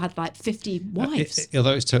people had like 50 wives.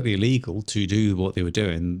 Although it's totally illegal to do what they were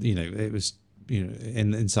doing, it was,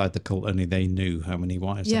 inside the cult, only they knew how many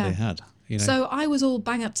wives that they had. So I was all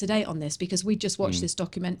bang up to date on this because we just watched this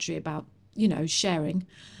documentary about, sharing.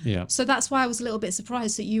 Yeah. So that's why I was a little bit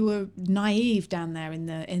surprised that you were naive down there in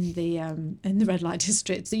the red light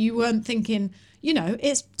district. So you weren't thinking,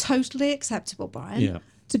 it's totally acceptable, Brian,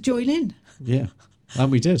 to join in. Yeah. And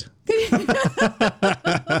we did. It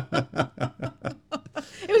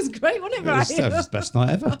was great, wasn't it, Brian? It was the best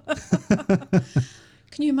night ever.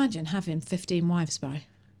 Can you imagine having 15 wives, Brian?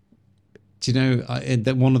 Do you know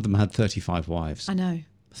that one of them had 35 wives? I know.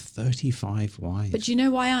 35 wives. But do you know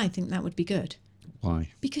why I think that would be good?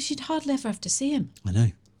 Why? Because you'd hardly ever have to see him. I know.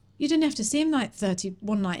 You didn't have to see him like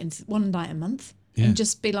one night a month. Yeah. And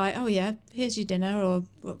just be like, oh yeah, here's your dinner, or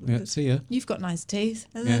See ya. You've got nice teeth,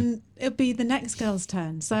 and then it'll be the next girl's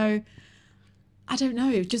turn. So I don't know,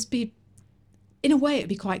 it'd just be, in a way, it'd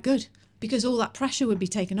be quite good because all that pressure would be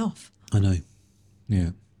taken off. I know. Yeah.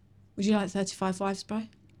 Would you like 35 wives, Bri?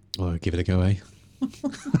 Well, give it a go, eh?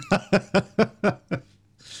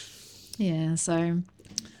 Yeah. So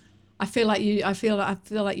I feel like you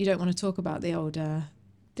don't want to talk about the old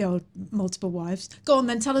multiple wives. Go on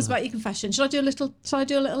then, tell us about your confession. Shall I do a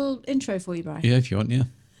little intro for you, Bri? Yeah, if you want, yeah.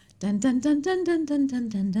 Dun dun dun dun dun dun dun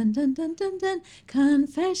dun dun dun dun dun dun.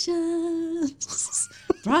 Confessions.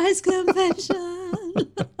 Bri's confession.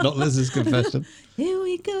 Not Liz's confession. Here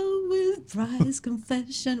we go with Bri's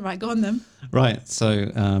confession. Right, go on then. Right,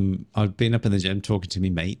 so I've been up in the gym talking to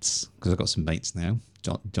me mates, because I've got some mates now,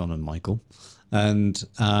 John and Michael. And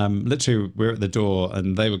literally we're at the door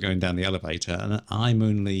and they were going down the elevator, and I'm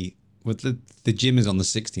only, the gym is on the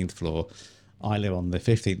 16th floor. I live on the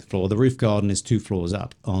 15th floor. The roof garden is 2 floors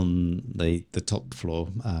up on the top floor,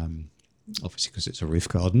 obviously because it's a roof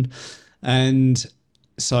garden. And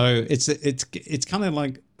so it's kind of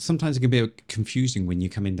like, sometimes it can be confusing when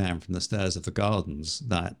you're coming down from the stairs of the gardens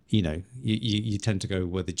that, you tend to go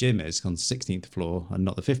where the gym is on the 16th floor and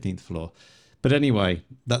not the 15th floor. But anyway,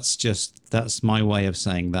 that's my way of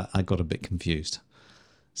saying that I got a bit confused.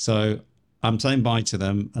 So I'm saying bye to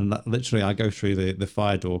them, and literally I go through the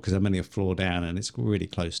fire door because I'm only a floor down, and it's really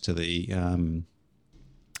close to the,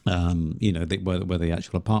 where the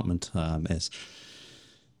actual apartment is.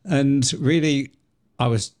 And really, I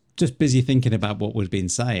was just busy thinking about what we'd been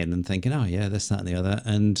saying and thinking, oh yeah, this, that, and the other,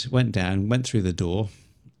 and went through the door,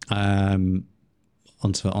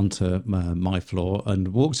 onto my floor and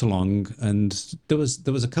walked along, and there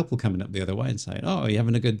was a couple coming up the other way and saying, oh, are you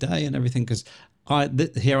having a good day and everything? Because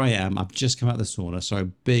here I am, I've just come out of the sauna, so a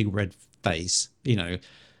big red face, in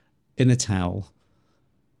a towel,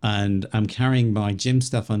 and I'm carrying my gym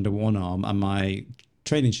stuff under one arm and my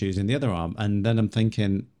training shoes in the other arm, and then I'm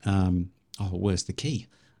thinking, oh, where's the key?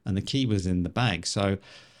 And the key was in the bag. So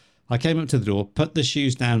I came up to the door, put the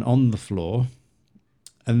shoes down on the floor,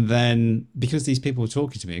 and then because these people were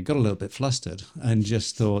talking to me, I got a little bit flustered and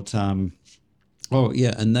just thought, oh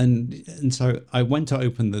yeah. And so I went to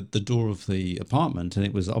open the door of the apartment, and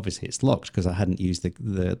it was obviously it's locked because I hadn't used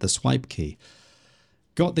the swipe key.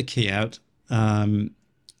 Got the key out, put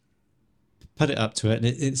it up to it, and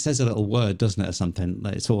it says a little word, doesn't it, or something?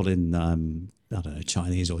 It's all in, I don't know,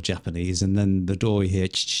 Chinese or Japanese. And then the door here,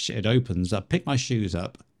 it opens. I picked my shoes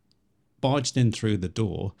up, barged in through the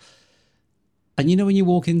door. And when you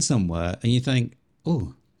walk in somewhere and you think,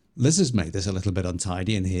 oh, Liz has made this a little bit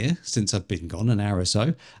untidy in here since I've been gone an hour or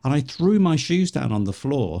so. And I threw my shoes down on the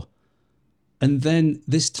floor. And then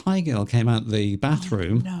this Thai girl came out the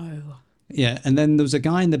bathroom. Oh, no. Yeah. And then there was a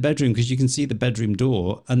guy in the bedroom, because you can see the bedroom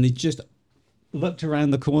door. And he just looked around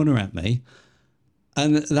the corner at me.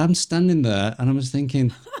 And I'm standing there and I was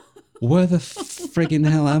thinking, where the friggin'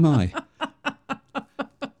 hell am I?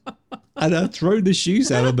 And I throw the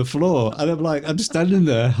shoes out on the floor, and I'm standing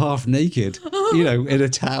there half naked, in a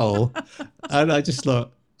towel. And I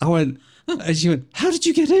went, and she went, how did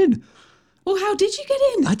you get in? Well, how did you get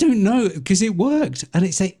in? I don't know, because it worked. And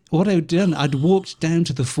it's like, what I'd done, I'd walked down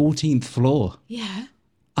to the 14th floor. Yeah.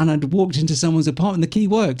 And I'd walked into someone's apartment. The key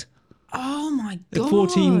worked. Oh my God.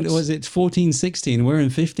 14, 16. We're in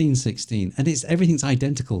 15, 16. And everything's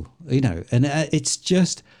identical, And it's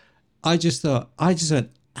just, I just went,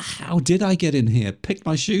 how did I get in here? Picked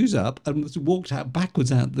my shoes up and walked out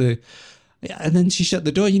backwards out the, and then she shut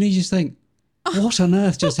the door. You just think, what on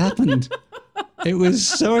earth just happened? It was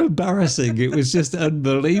so embarrassing. It was just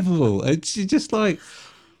unbelievable. It's just like,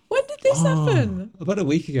 when did this happen? About a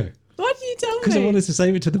week ago. Why didn't you tell me? Because I wanted to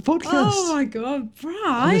save it to the podcast. Oh my God, Brian.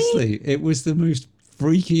 Honestly, it was the most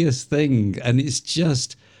freakiest thing. And it's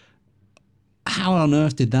just, how on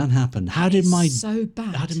earth did that happen? How did my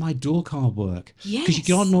door card work? Yes. Because you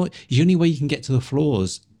can't know, the only way you can get to the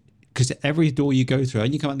floors, because every door you go through,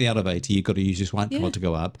 and you come out the elevator, you've got to use your swipe card to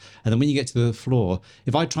go up. And then when you get to the floor,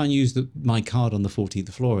 if I try and use my card on the 14th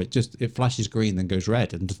floor, it flashes green, then goes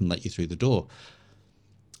red and doesn't let you through the door.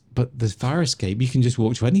 But the fire escape, you can just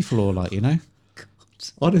walk to any floor, God.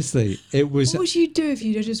 Honestly, it was. What would you do if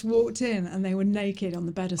you'd just walked in and they were naked on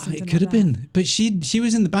the bed or something? It could have been, but she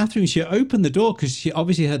was in the bathroom. She opened the door because she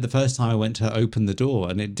obviously heard the first time I went to open the door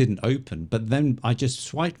and it didn't open. But then I just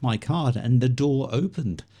swiped my card and the door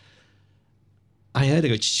opened. I heard it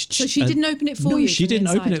go. So she didn't open it for you? No, she didn't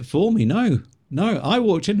open it for me. No, I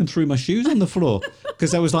walked in and threw my shoes on the floor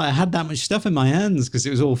because I had that much stuff in my hands because it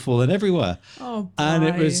was all falling everywhere. Oh, boy. And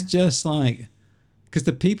it was just like, because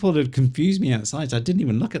the people had confused me outside. I didn't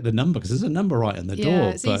even look at the number because there's a number right on the door. Yeah,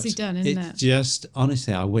 it's easy done, isn't it? Just,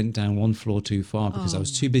 honestly, I went down one floor too far because I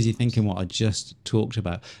was too busy thinking what I just talked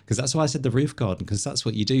about. Because that's why I said the roof garden, because that's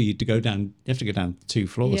what you do. You have to go down 2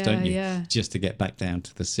 floors, don't you? Yeah. Just to get back down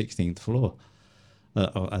to the 16th floor.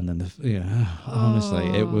 And then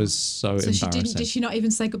honestly, it was so embarrassing. Did she not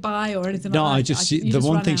even say goodbye or anything no, like that? The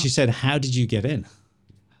one thing she said, how did you get in?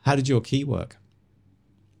 How did your key work?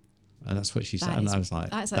 And that's what she said. And I was like,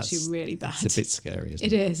 that's actually really bad. It's a bit scary, isn't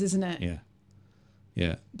it? It is, isn't it? Yeah.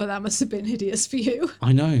 Yeah. But that must have been hideous for you.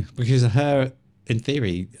 I know, because in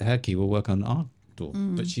theory, her key will work on our door.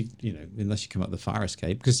 But she, unless you come up the fire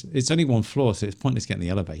escape, because it's only 1 floor, so it's pointless getting the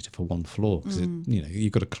elevator for 1 floor because,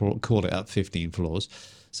 you've got to call it up 15 floors.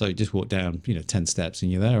 So you just walk down, 10 steps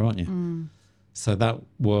and you're there, aren't you? So that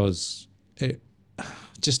was it,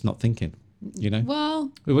 just not thinking.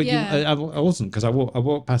 Well, yeah. I wasn't, because I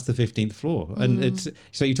walked past the 15th floor, and it's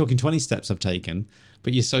so you're talking 20 steps I've taken,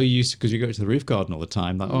 but you're so used to, because you go to the roof garden all the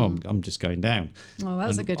time, like I'm just going down. Oh,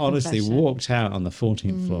 that's a good honestly confession. Walked out on the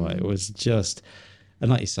 14th floor. It was just, and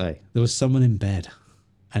like you say, there was someone in bed,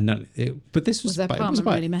 and but this was their apartment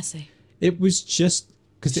really messy? It was just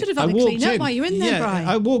because should have had a clean up while you're in there, Brian.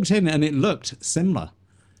 I walked in and it looked similar.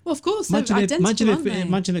 Well, of course, they're identical, aren't they?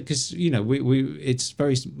 Imagine it, because it's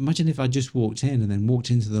very. Imagine if I just walked in and then walked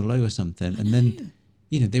into the low or something, and then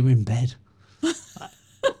they were in bed.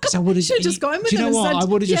 Because I would have just got in with them and said, I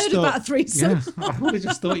would have just thought about a threesome. Yeah, I would have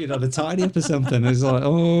just thought you'd had a tidy up or something. It's like,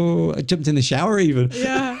 I jumped in the shower even.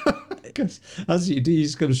 Yeah. Because as you do, you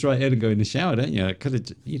just come straight in and go in the shower, don't you? I could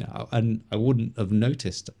have, and I wouldn't have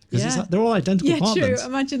noticed because they're all identical apartments. True.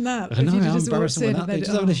 Imagine that. I know, I'm embarrassed with that. They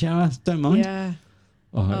just having a shower, don't mind. Yeah.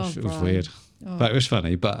 It was weird. But it was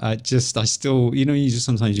funny. But I still,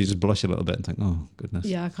 sometimes you just blush a little bit and think, oh, goodness.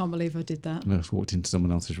 Yeah, I can't believe I did that. I just walked into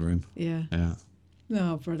someone else's room. Yeah. Yeah.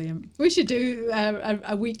 Oh, brilliant. We should do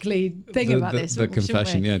a weekly thing about this. The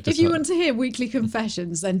confession, yeah. If you want to hear weekly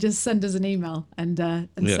confessions, then just send us an email and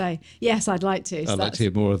say, yes, I'd like to. I'd like to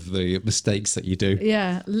hear more of the mistakes that you do.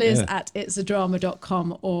 Yeah. Liz at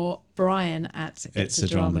it'sadrama.com or Brian at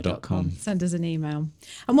it'sadrama.com. Send us an email.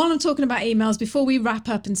 And while I'm talking about emails, before we wrap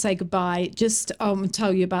up and say goodbye, just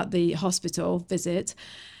tell you about the hospital visit.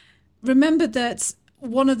 Remember that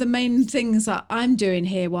one of the main things that I'm doing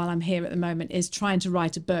here while I'm here at the moment is trying to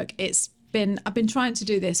write a book. I've been trying to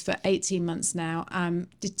do this for 18 months now. I'm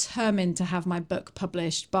determined to have my book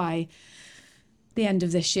published by the end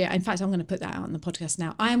of this year. In fact, I'm going to put that out on the podcast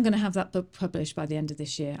now. I am going to have that book published by the end of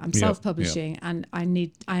this year. I'm self-publishing and I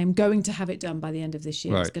am going to have it done by the end of this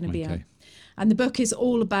year. Right, it's going to be out. And the book is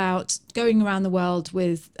all about going around the world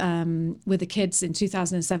with the kids in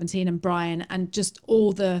 2017 and Brian, and just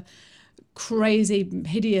all the crazy,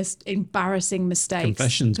 hideous, embarrassing mistakes.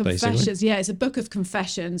 Confessions, basically. Yeah, it's a book of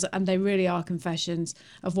confessions, and they really are confessions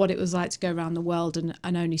of what it was like to go around the world and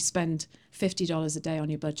only spend $50 a day on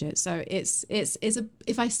your budget. So it's a,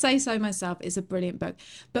 if I say so myself, it's a brilliant book.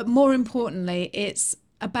 But more importantly, it's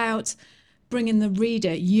about bringing the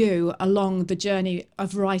reader, you, along the journey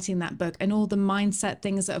of writing that book and all the mindset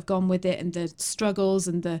things that have gone with it and the struggles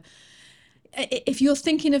and if you're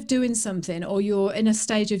thinking of doing something, or you're in a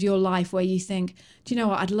stage of your life where you think, do you know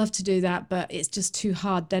what, I'd love to do that, but it's just too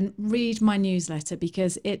hard, then read my newsletter,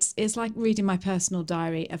 because it's like reading my personal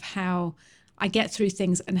diary of how I get through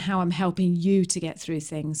things and how I'm helping you to get through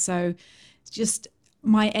things. So just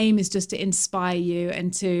my aim is just to inspire you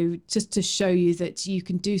and to show you that you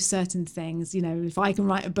can do certain things. You know, if I can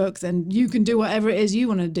write a book, then you can do whatever it is you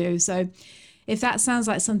want to do. So if that sounds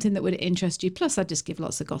like something that would interest you, plus I just give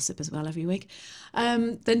lots of gossip as well every week,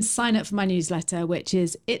 then sign up for my newsletter, which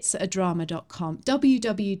is itsadrama.com,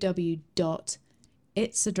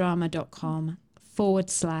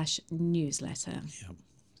 www.itsadrama.com/newsletter.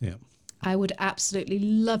 Yeah. I would absolutely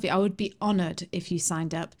love it. I would be honoured if you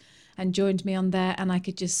signed up and joined me on there, and I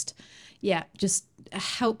could just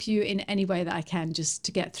help you in any way that I can, just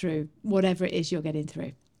to get through whatever it is you're getting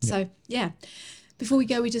through. So, before we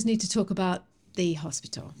go, we just need to talk about the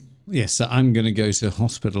hospital. Yes, so I'm going to go to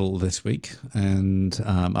hospital this week, and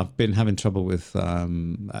I've been having trouble with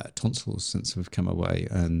tonsils since we've come away,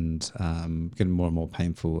 and getting more and more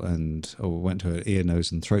painful. And I went to an ear,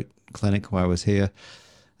 nose, and throat clinic while I was here,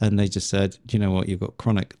 and they just said, "Do you know what? You've got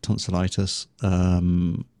chronic tonsillitis,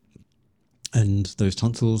 and those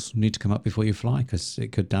tonsils need to come up before you fly, because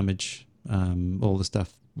it could damage all the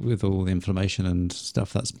stuff with all the inflammation and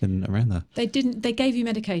stuff that's been around there." They gave you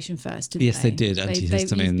medication first, didn't they? Yes, they did.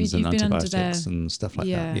 Antihistamines and antibiotics and stuff like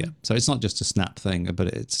Yeah. that. Yeah. So it's not just a snap thing, but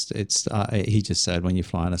it's. He just said, "When you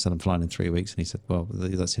fly," and I said, "I'm flying in 3 weeks," and he said, "Well,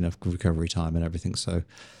 that's enough recovery time and everything." So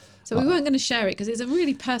we weren't going to share it because it's a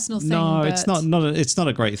really personal thing. no, but it's not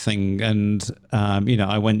a great thing. And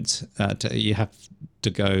I went. You have to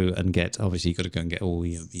go and get. Obviously, you got to go and get all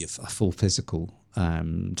your full physical.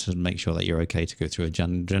 To make sure that you're okay to go through a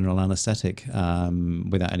general anaesthetic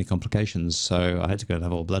without any complications. So I had to go and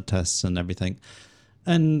have all blood tests and everything.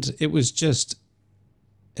 And it was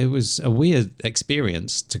a weird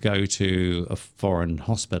experience to go to a foreign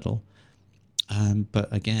hospital.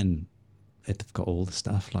 But again, they've got all the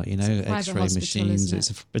stuff, like, X-ray machines.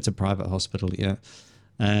 It's a private hospital, yeah.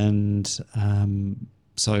 And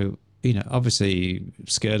so... obviously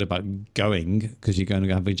scared about going because you're going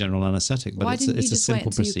to have a general anaesthetic, but it's a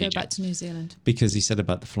simple procedure. You go back to New Zealand? Because he said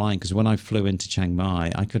about the flying, because when I flew into Chiang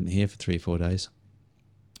Mai, I couldn't hear for 3-4 days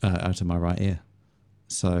out of my right ear.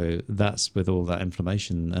 So that's with all that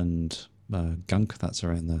inflammation and gunk that's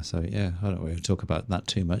around there. So yeah, I don't want to talk about that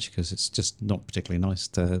too much because it's just not particularly nice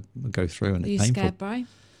to go through, and it's painful. Are you scared, Bri?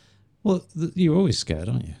 Well, you're always scared,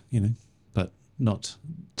 aren't you? But not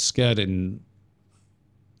scared in...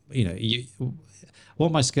 what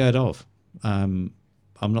am I scared of? I'm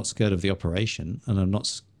not scared of the operation, and I'm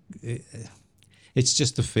not. It's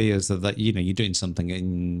just the fears that you're doing something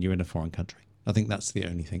and you're in a foreign country. I think that's the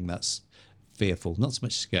only thing that's fearful. Not so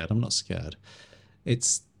much scared. I'm not scared.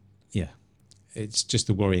 It's just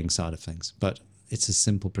the worrying side of things. But it's a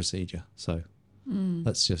simple procedure, so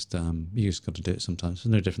that's just you just got to do it sometimes. It's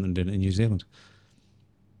no different than doing it in New Zealand.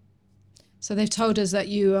 So they've told us that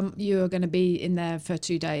you are going to be in there for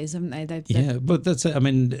 2 days, haven't they? Yeah, but that's it. I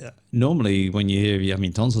mean, normally when you hear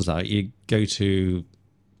tonsils out, you go to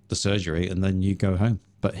the surgery and then you go home.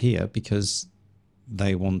 But here, because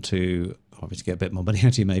they want to obviously get a bit more money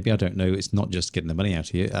out of you, maybe, I don't know. It's not just getting the money out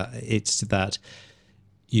of you. It's that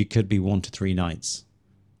you could be 1 to 3 nights.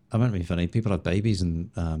 I won't be funny. People have babies and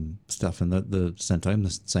stuff, and they're sent home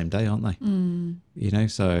the same day, aren't they?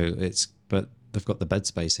 So it's but. They've got the bed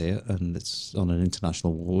space here, and it's on an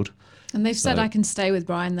international ward. And they've said I can stay with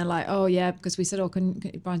Brian. They're like, oh yeah, because we said,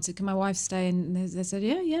 Brian said, can my wife stay? And they said,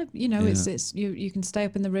 yeah. It's you can stay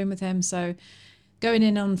up in the room with him. So going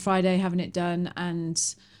in on Friday, having it done, and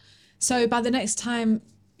so by the next time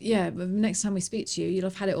we speak to you, you'll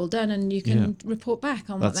have had it all done, and you can report back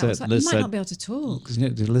on what that was like. You might not be able to talk.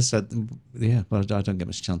 Liz said, well, I don't get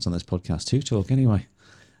much chance on this podcast to talk anyway.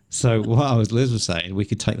 So Liz was saying, we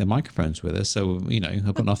could take the microphones with us. So,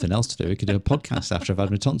 I've got nothing else to do. We could do a podcast after I've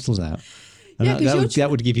had my tonsils out. And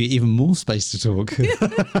that would give you even more space to talk.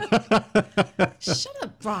 Shut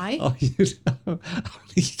up, Bri. Oh, but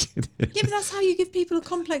that's how you give people a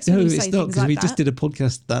complex when you say things like that. No, it's not, because we just did a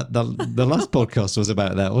podcast. The last podcast was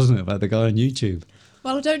about that, wasn't it? About the guy on YouTube.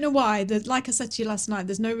 Well, I don't know why. Like I said to you last night,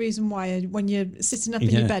 there's no reason why when you're sitting up in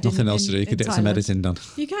your bed. Nothing else to do. You could get some editing done.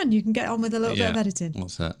 You can get on with a little bit of editing.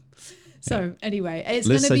 What's that? So anyway, it's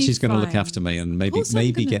Liz said she's going to look after me and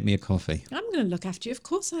maybe get me a coffee. I'm going to look after you. Of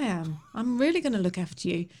course I am. I'm really going to look after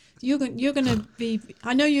you. You're going to be.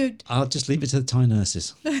 I know you. I'll just leave it to the Thai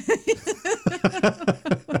nurses.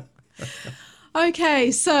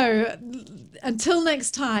 Okay, so until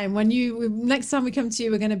next time, next time we come to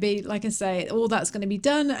you, we're going to be, like I say, all that's going to be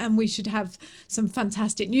done, and we should have some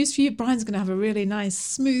fantastic news for you. Brian's going to have a really nice,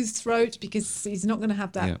 smooth throat because he's not going to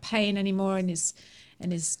have that pain anymore in his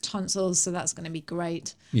tonsils. So that's going to be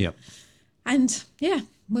great. Yep. And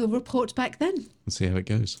we'll report back then. We'll see how it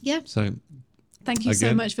goes. Yeah. So thank you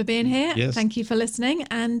so much for being here. Yes. Thank you for listening.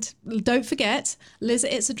 And don't forget,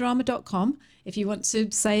 liz@itsadrama.com if you want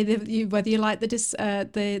to say whether you like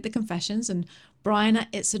the confessions, and Brian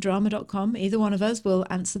at itsadrama.com. Either one of us will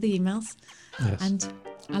answer the emails. Yes. And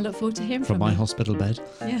I look forward to hearing from my you. hospital bed.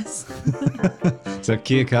 Yes. So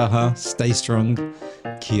kia kaha, stay strong.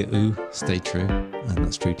 Kia u, stay true. And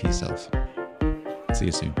that's true to yourself. See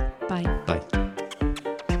you soon. Bye. Bye.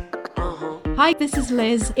 Hi, this is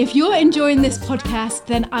Liz. If you're enjoying this podcast,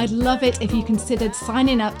 then I'd love it if you considered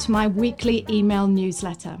signing up to my weekly email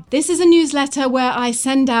newsletter. This is a newsletter where I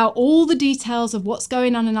send out all the details of what's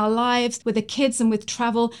going on in our lives with the kids and with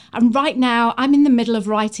travel. And right now, I'm in the middle of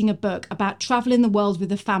writing a book about traveling the world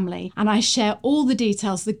with a family. And I share all the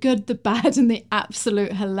details, the good, the bad, and the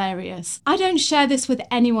absolute hilarious. I don't share this with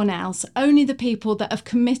anyone else, only the people that have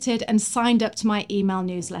committed and signed up to my email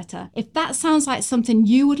newsletter. If that sounds like something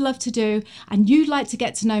you would love to do, and you'd like to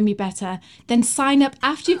get to know me better, then sign up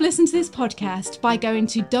after you've listened to this podcast by going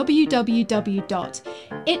to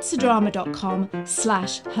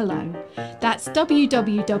www.itsadrama.com/hello. That's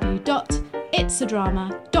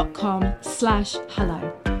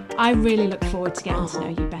www.itsadrama.com/hello. I really look forward to getting to know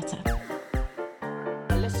you better.